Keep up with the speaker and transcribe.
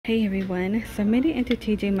Hey everyone, so I made it into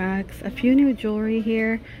TJ Maxx. A few new jewelry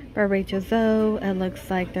here by Rachel Zoe. It looks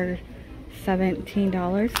like they're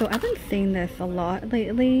 $17. So I've been seeing this a lot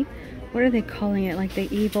lately. What are they calling it? Like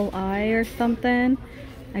the evil eye or something?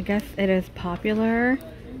 I guess it is popular.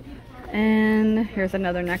 And here's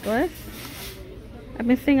another necklace. I've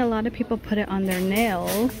been seeing a lot of people put it on their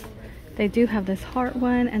nails. They do have this heart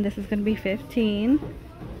one, and this is going to be $15.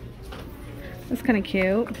 It's kind of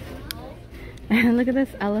cute. And look at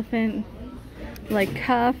this elephant like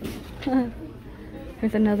cuff.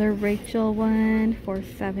 There's another Rachel one for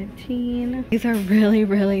 $17. These are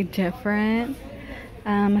really different.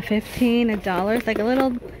 $15, like a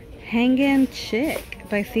little hanging chick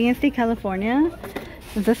by CNC California.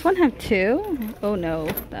 Does this one have two? Oh no,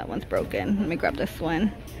 that one's broken. Let me grab this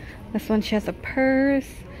one. This one, she has a purse.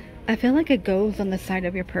 I feel like it goes on the side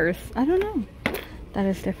of your purse. I don't know. That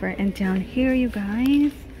is different. And down here, you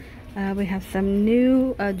guys, we have some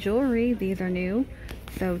new jewelry. These are new,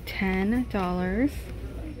 so $10,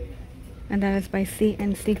 and that is by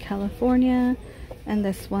CNC California, and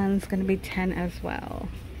this one's gonna be $10 as well.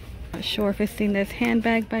 Not sure if you've seen this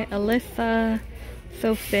handbag by Alyssa,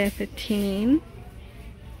 so $15.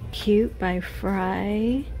 Cute by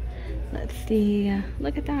Fry. Let's see,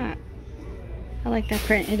 look at that. I like that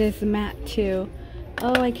print. It is matte too.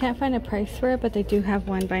 Oh, I can't find a price for it, but they do have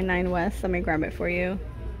one by 9 West. Let me grab it for you.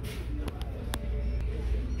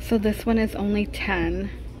 So this one is only $10.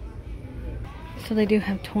 So they do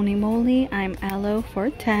have Tony Moly. I'm Aloe for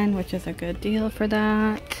 $10, which is a good deal for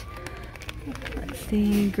that. Let's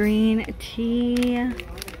see, green tea.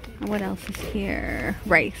 What else is here?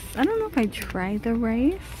 Rice. I don't know if I tried the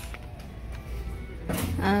rice.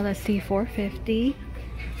 Let's see, $4.50.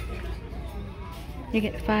 You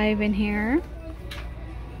get 5 in here.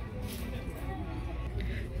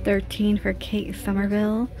 $13 for Kate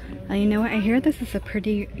Somerville. You know what? I hear this is a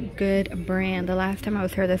pretty good brand. The last time I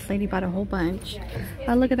was here, this lady bought a whole bunch.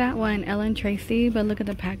 Look at that one, Ellen Tracy, but look at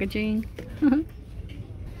the packaging.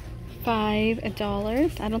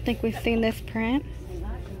 $5. I don't think we've seen this print.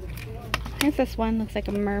 Here's this one. Looks like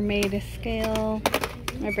a mermaid scale.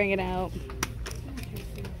 Let me bring it out.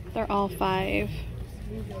 They're all $5.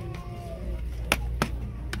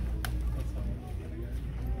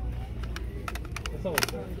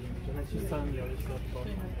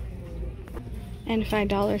 And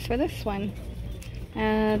 $5 for this one.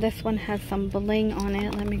 This one has some bling on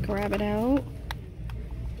it. Let me grab it out.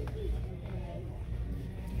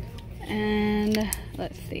 And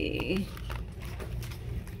let's see.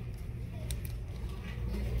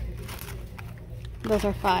 Those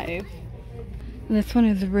are $5. This one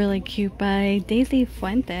is really cute by Daisy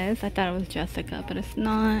Fuentes. I thought it was Jessica, but it's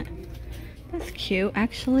not. That's cute.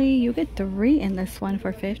 Actually, you get 3 in this one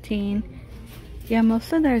for $15. Yeah,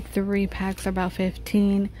 most of their 3 packs are about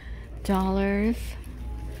 $15.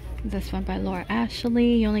 This one by Laura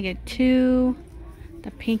Ashley. You only get 2.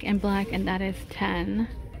 The pink and black, and that is $10.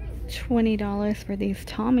 $20 for these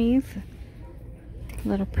Tommies.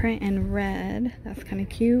 Little print in red. That's kind of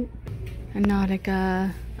cute.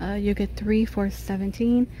 Nautica. You get 3 for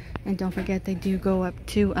 $17. And don't forget, they do go up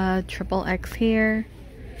to XXX here.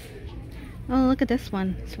 Oh, look at this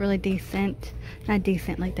one. It's really decent. Not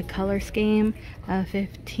decent, like the color scheme.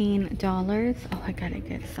 $15. Oh, I gotta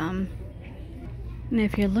get some. And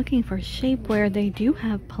if you're looking for shapewear, they do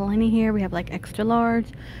have plenty here. We have like extra large.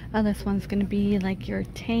 This one's gonna be like your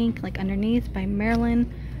tank, like underneath, by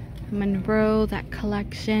Marilyn Monroe, that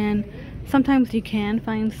collection. Sometimes you can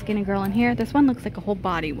find Skinny Girl in here. This one looks like a whole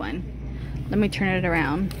body one. Let me turn it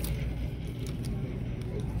around.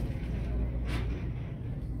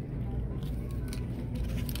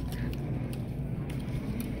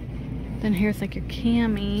 Then here's like your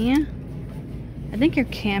cami. I think your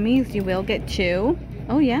camis, you will get 2.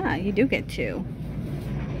 Oh yeah, you do get 2.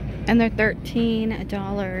 And they're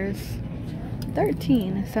 $13.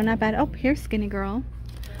 13, so not bad. Oh, here's Skinny Girl.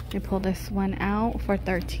 Let me pull this one out for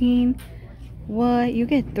 $13. What? You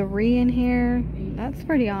get 3 in here? That's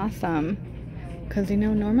pretty awesome. Because, you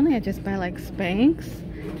know, normally I just buy like Spanx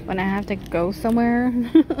when I have to go somewhere.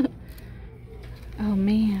 Oh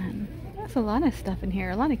man. That's a lot of stuff in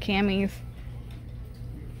here. A lot of camis.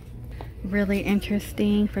 Really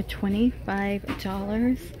interesting for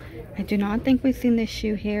 $25. I do not think we've seen this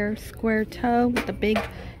shoe here. Square toe with a big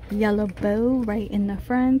yellow bow right in the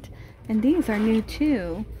front. And these are new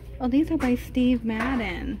too. Oh, these are by Steve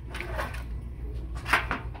Madden.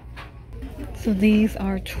 So these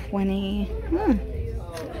are $20.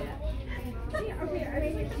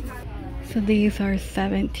 So these are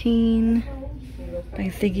 $17 by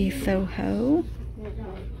Ziggy Soho.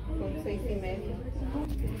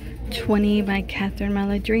 20 by Catherine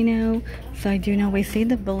Maladrino. So I do know we see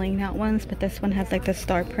the blinged out ones, but this one has like the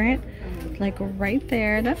star print like right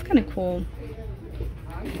there. That's kind of cool.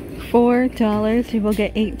 $4 you will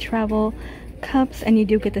get 8 travel cups, and you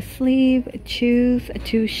do get the sleeve. Choose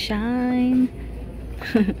to shine.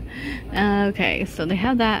 Okay, so they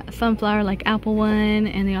have that sunflower like apple one,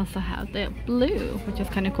 and they also have the blue, which is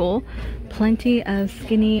kind of cool. Plenty of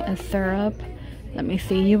skinny syrup. Let me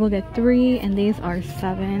see, you will get 3, and these are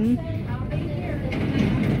 7.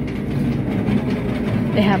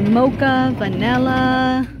 They have mocha,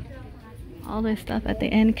 vanilla, all this stuff at the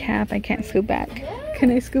end cap. I can't scoop back.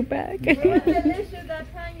 Can I scoop back?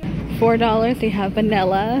 $4 they have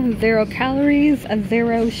vanilla, 0 calories,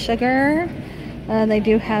 0 sugar. They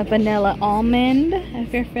do have vanilla almond,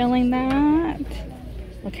 if you're feeling that.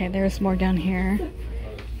 Okay, there's more down here.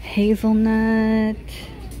 Hazelnut.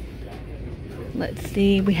 Let's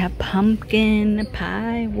see, we have pumpkin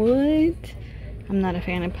pie wood. I'm not a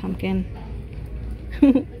fan of pumpkin.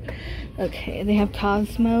 Okay, they have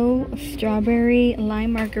Cosmo, strawberry,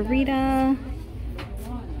 lime margarita.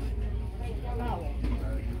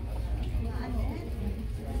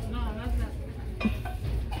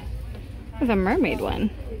 There's a mermaid one.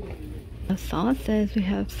 The sauces, we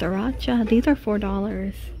have sriracha. These are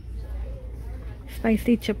 $4.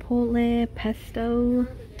 Spicy chipotle, pesto.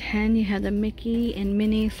 10, you have the Mickey and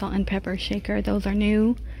Minnie salt and pepper shaker. Those are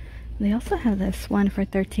new. They also have this one for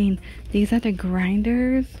 13. These are the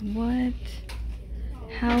grinders. What?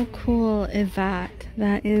 How cool is that?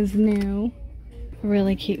 That is new.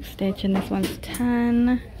 Really cute stitch. And this one's 10.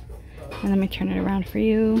 And let me turn it around for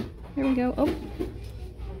you. Here we go. Oh.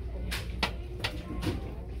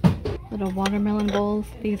 Little watermelon bowls.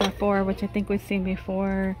 These are 4, which I think we've seen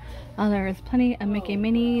before. There is plenty of Mickey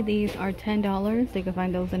Minnie. These are $10. You can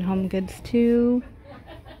find those in Home Goods too.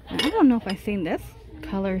 I don't know if I've seen this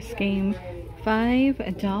color scheme.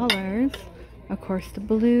 $5. Of course, the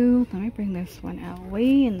blue. Let me bring this one out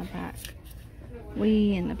way in the back.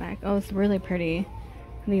 Way in the back. Oh, it's really pretty.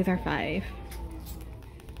 These are 5.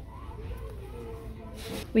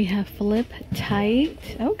 We have Flip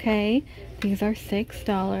Tight. Okay, these are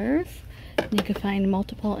 $6. You can find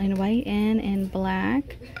multiple in white and in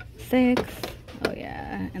black. 6. Oh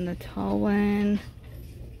yeah, and the tall one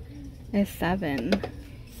is 7.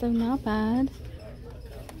 So not bad.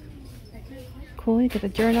 Cool, you get a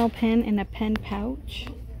journal pen and a pen pouch.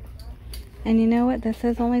 And you know what? This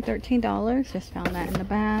is only $13. Just found that in the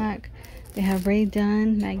back. They have Ray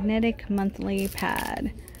Dunn magnetic monthly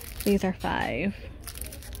pad. These are 5.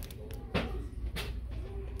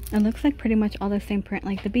 It looks like pretty much all the same print,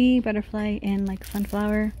 like the bee, butterfly, and like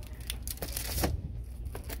sunflower.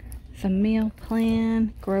 Some meal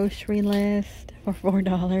plan, grocery list for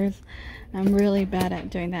 $4. I'm really bad at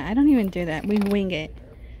doing that. I don't even do that. We wing it.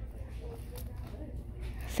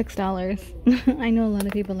 $6. I know a lot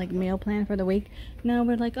of people like meal plan for the week. No,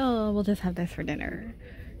 we're like, oh, we'll just have this for dinner.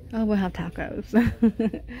 Oh, we'll have tacos.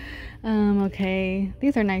 Okay,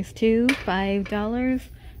 these are nice too. $5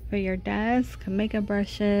 for your desk. Makeup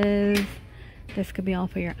brushes. This could be all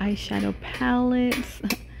for your eyeshadow palettes.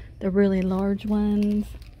 The really large ones.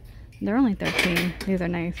 They're only 13. These are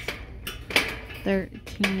nice.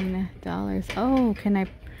 $13. Oh, can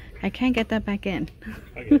I can't get that back in.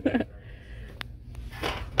 I'll get it back.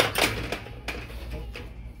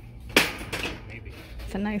 Maybe.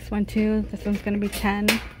 It's a nice one too. This one's gonna be 10.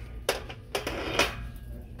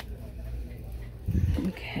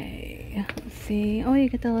 Okay, let's see. Oh, you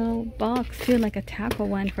get the little box too, like a tackle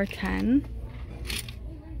one for 10.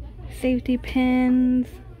 Safety pins.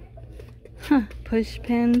 Huh, push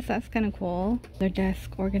pins. That's kind of cool. Their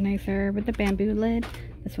desk organizer with the bamboo lid.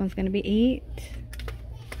 This one's gonna be 8.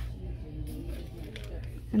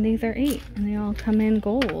 And these are 8, and they all come in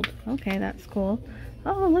gold. Okay, that's cool.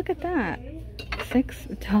 Oh, look at that.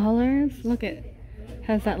 $6. Look, it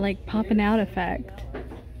has that like popping out effect.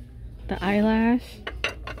 The eyelash.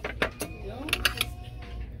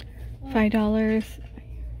 $5.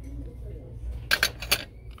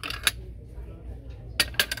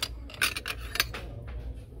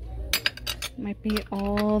 Might be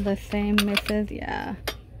all the same misses. Yeah.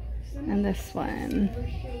 And this one.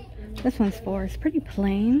 This one's 4. It's pretty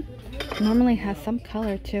plain. Normally has some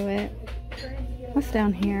color to it. What's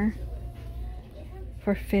down here?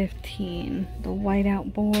 For 15. The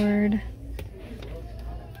whiteout board.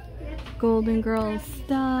 Golden Girls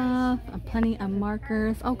stuff. Plenty of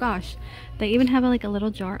markers. Oh gosh. They even have like a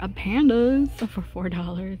little jar of pandas for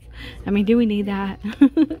 $4. I mean, do we need that?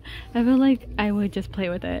 I feel like I would just play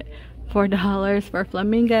with it. $4 for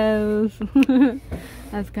flamingos.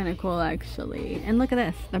 That's kind of cool actually. And look at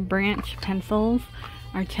this, the branch pencils.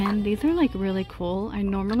 are 10. These are like really cool. I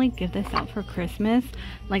normally give this out for Christmas.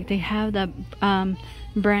 Like they have the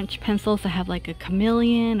branch pencils that have like a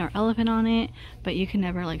chameleon or elephant on it, but you can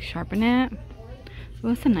never like sharpen it. Oh,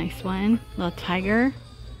 it's a nice one. Little tiger.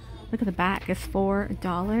 Look at the back. It's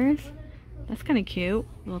 $4. That's kind of cute.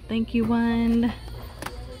 Little thank you one.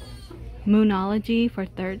 Moonology for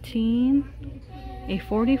 13. A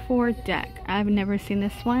 44 deck. I've never seen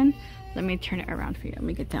this one. Let me turn it around for you. Let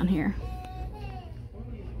me get down here.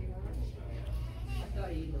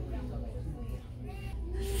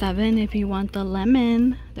 $7 if you want the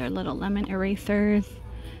lemon. They're little lemon erasers.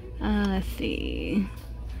 Let's see.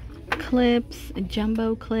 Clips,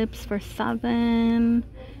 jumbo clips for $7.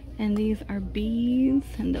 And these are bees,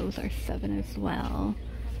 and those are $7 as well.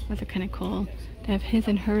 Those are kind of cool. They have his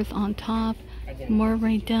and hers on top. More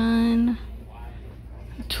right done.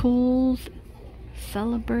 Tools,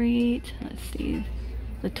 celebrate. Let's see.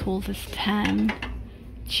 The tools is 10.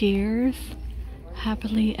 Cheers.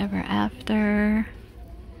 Happily ever after.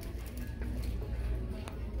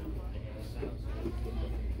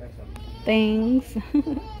 Things.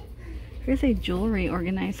 Here's a jewelry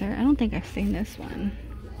organizer. I don't think I've seen this one.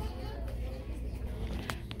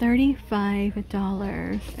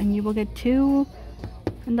 $35, and you will get 2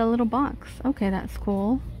 in the little box. Okay, that's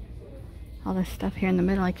cool. All this stuff here in the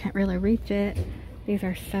middle, I can't really reach it. These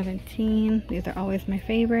are $17. These are always my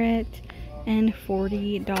favorite. And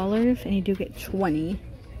 $40, and you do get 20.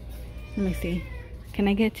 Let me see. Can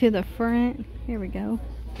I get to the front? Here we go.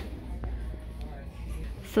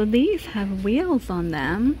 So these have wheels on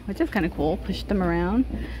them, which is kind of cool. Push them around.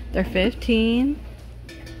 They're $15.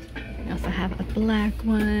 We also have a black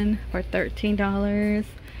one for $13.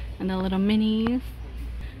 And the little minis,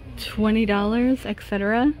 $20,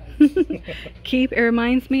 etc. Keep, it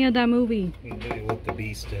reminds me of that movie. With the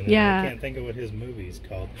Beast in it. Yeah. I can't think of what his movie's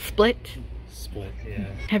called. Split. Split, yeah.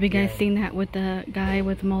 Have you guys seen that with the guy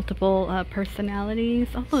with multiple personalities?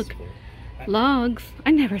 Oh look, Split. logs.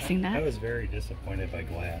 I never seen I that. was very disappointed by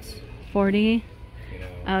Glass. 40. You know.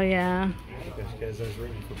 Oh yeah. Because I was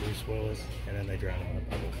rooting for Bruce Willis, and then they drowned him in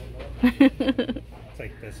a puddle. It's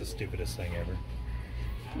like, that's the stupidest thing ever.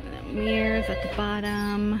 Mirrors at the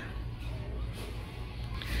bottom.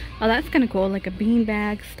 Oh, that's kind of cool, like a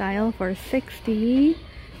beanbag style for $60.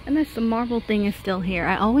 And this the marble thing is still here.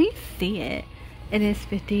 I always see it. It is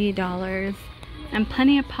 $50. And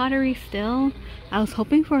plenty of pottery still. I was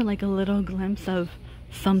hoping for like a little glimpse of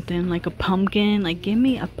something, like a pumpkin. Like, give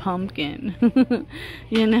me a pumpkin.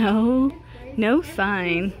 You know? No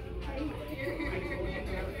sign.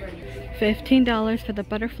 $15 for the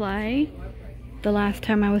butterfly. The last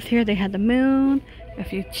time I was here, they had the moon, a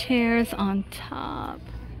few chairs on top.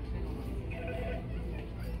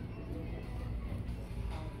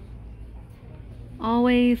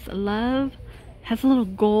 Always Love has a little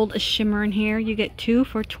gold shimmer in here. You get 2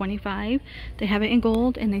 for $25. They have it in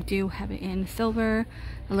gold, and they do have it in silver.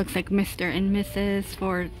 It looks like Mr. and Mrs.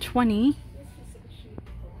 for $20.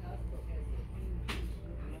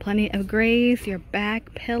 Plenty of grays. Your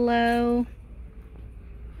back pillow.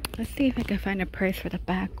 Let's see if I can find a price for the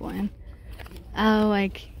back one. Oh,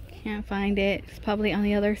 I can't find it. It's probably on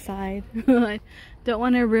the other side. I don't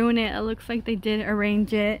want to ruin it. It looks like they did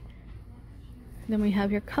arrange it. Then we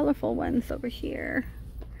have your colorful ones over here.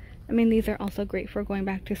 I mean, these are also great for going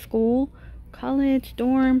back to school, college,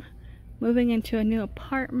 dorm, moving into a new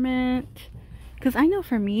apartment. Because I know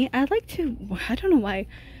for me, I like to, I don't know why,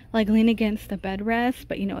 like lean against the bed rest,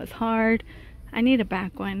 but you know, it's hard. I need a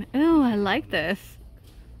back one. Oh, I like this.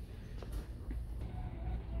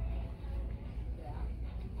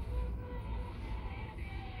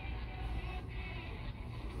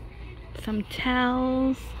 Some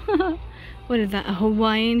towels. What is that, a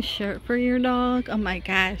Hawaiian shirt for your dog? Oh my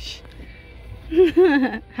gosh.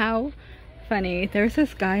 How funny. There's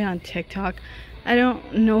this guy on TikTok, I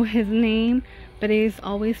don't know his name, but he's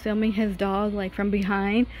always filming his dog like from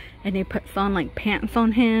behind, and he puts on like pants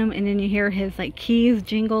on him, and then you hear his like keys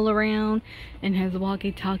jingle around and his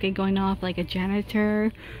walkie-talkie going off like a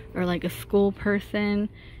janitor or like a school person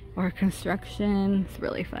or construction. It's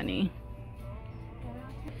really funny.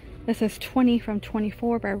 This is 20 from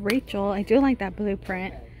 24 by Rachel. I do like that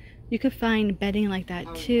blueprint. You could find bedding like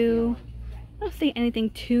that too. I don't see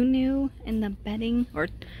anything too new in the bedding or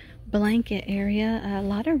blanket area. A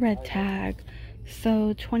lot of red tag.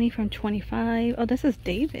 So 20 from 25. Oh, this is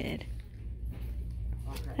David.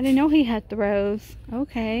 I didn't know he had throws.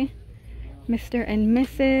 Okay. Mr. and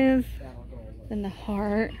Mrs. Then the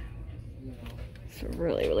heart. It's a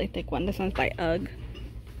really, really thick one. This one's by UGG.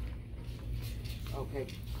 Okay.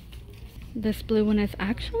 This blue one is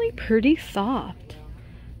actually pretty soft.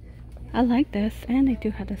 I like this, and they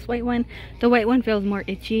do have this white one. The white one feels more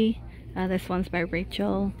itchy. This one's by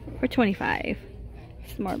Rachel for $25.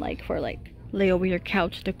 It's more like for like lay over your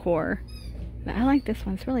couch decor. But I like this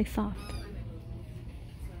one, it's really soft.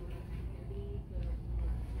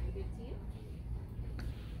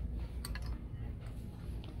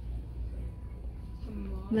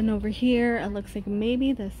 Then over here, it looks like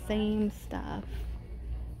maybe the same stuff.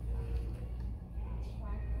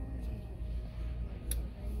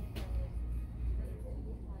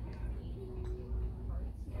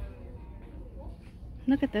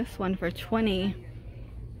 Look at this one for $20.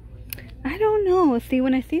 I don't know. See,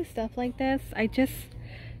 when I see stuff like this,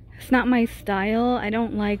 it's not my style. I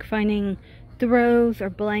don't like finding throws or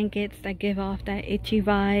blankets that give off that itchy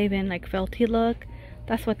vibe and like felty look.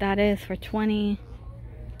 That's what that is for $20.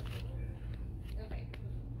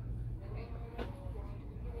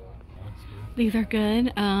 These are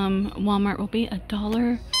good. Walmart will be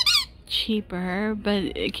 $1 cheaper,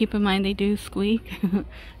 but keep in mind they do squeak.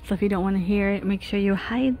 So if you don't want to hear it, make sure you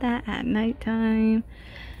hide that at nighttime.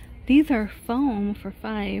 These are foam for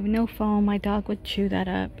 $5. No foam, my dog would chew that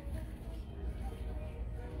up.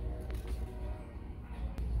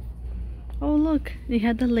 Oh look, they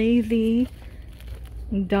had the lazy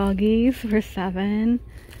doggies for $7.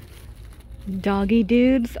 Doggy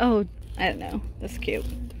dudes. Oh, I don't know. That's cute.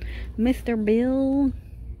 Mr. Bill.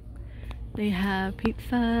 They have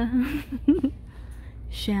pizza,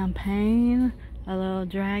 champagne, a little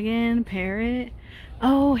dragon, parrot.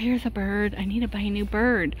 Oh, here's a bird. I need to buy a new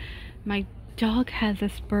bird. My dog has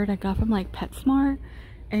this bird I got from like PetSmart,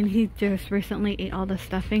 and he just recently ate all the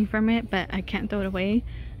stuffing from it, but I can't throw it away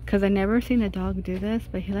because I never seen a dog do this,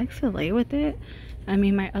 but he likes to lay with it. I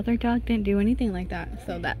mean, my other dog didn't do anything like that,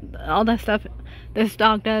 so that all that stuff this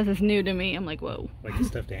dog does is new to me. I'm like, whoa. Like a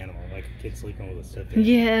stuffed animal, like a kid sleeping with a stuffed animal.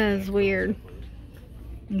 Yeah, it's weird.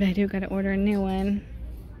 But I do gotta order a new one.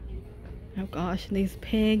 Oh gosh, these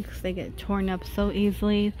pigs, they get torn up so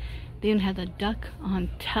easily. They even have the duck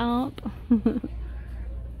on top.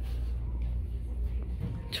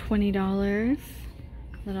 $20.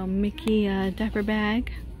 Little Mickey diaper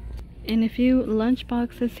bag. And a few lunch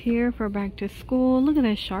boxes here for back to school. Look at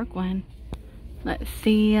this shark one. Let's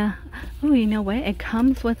see. Oh, you know what? It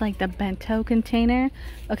comes with like the bento container.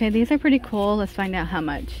 Okay, these are pretty cool. Let's find out how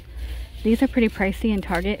much. These are pretty pricey in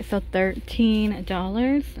Target. So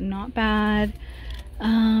 $13. Not bad.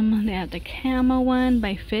 They have the camo one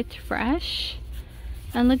by Fit Fresh.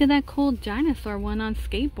 And look at that cool dinosaur one on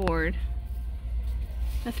skateboard.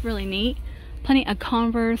 That's really neat. Plenty of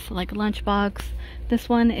Converse, like lunchbox. This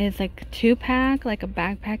one is like 2-pack, like a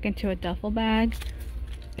backpack into a duffel bag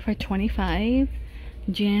for $25.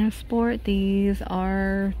 JanSport, these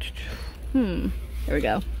are, there we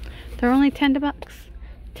go. They're only $10.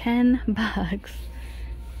 $10.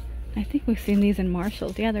 I think we've seen these in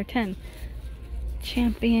Marshalls. Yeah, they're 10.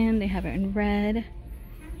 Champion, they have it in red.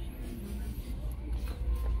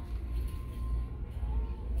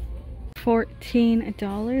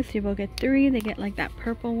 $14. You will get 3. They get like that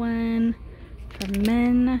purple one for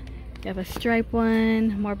men. You have a stripe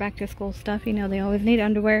one. More back to school stuff. You know they always need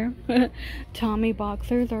underwear. Tommy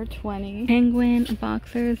boxers are $20. Penguin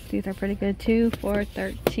boxers. These are pretty good too for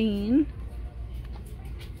 $13.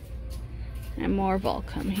 And more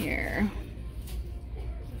Volcom here.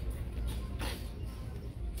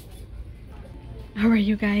 Alright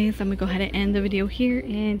you guys, I'm gonna go ahead and end the video here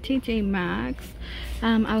in TJ Maxx.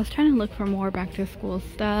 I was trying to look for more back to school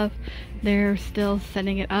stuff. They're still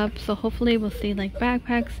setting it up, so hopefully we'll see like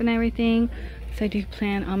backpacks and everything. So I do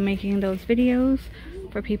plan on making those videos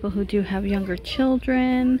for people who do have younger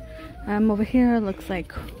children. Over here it looks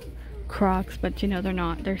like Crocs, but you know they're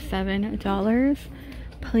not. They're $7.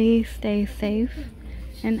 Please stay safe,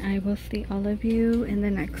 and I will see all of you in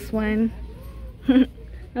the next one.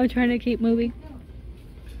 I'm trying to keep moving.